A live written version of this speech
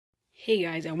Hey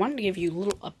guys, I wanted to give you a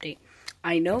little update.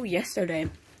 I know yesterday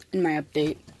in my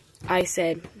update, I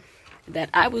said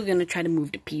that I was going to try to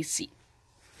move to PC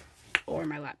or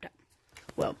my laptop.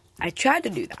 Well, I tried to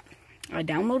do that. I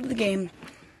downloaded the game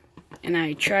and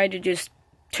I tried to just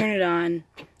turn it on,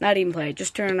 not even play it,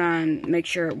 just turn it on, make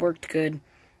sure it worked good,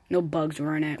 no bugs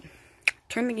were in it.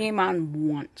 Turn the game on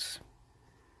once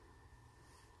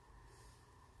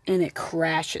and it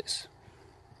crashes.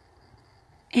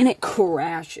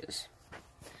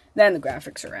 Then the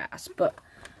graphics are ass. But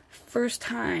first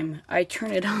time I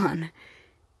turn it on,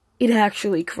 it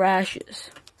actually crashes.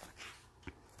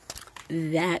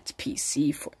 That's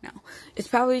PC for now. It's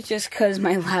probably just because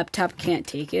my laptop can't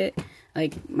take it.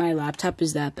 Like, my laptop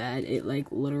is that bad. It, like,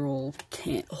 literal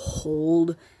can't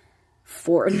hold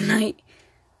Fortnite.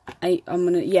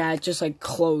 It just, like,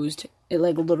 closed. It,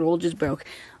 like, literal just broke.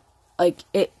 Like,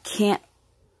 it can't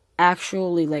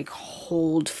actually, like,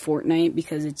 hold Fortnite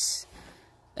because it's,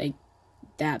 like,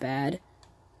 that bad.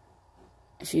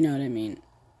 If you know what I mean.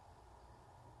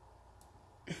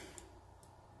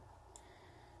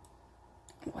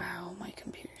 Wow, my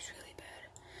computer's really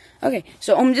bad. Okay,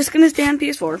 so I'm just gonna stay on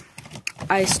PS4.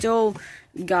 I still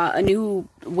got a new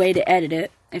way to edit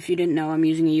it. If you didn't know, I'm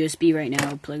using a USB right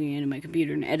now, plugging it into my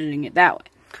computer and editing it that way.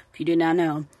 If you did not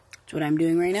know, that's what I'm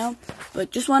doing right now.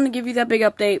 But just wanted to give you that big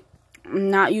update. I'm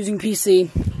not using PC.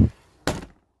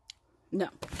 No.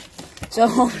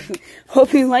 So,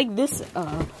 hope you like this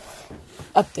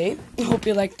update. Hope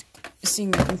you liked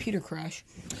seeing my computer crash.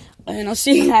 And I'll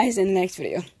see you guys in the next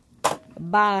video.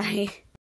 Bye.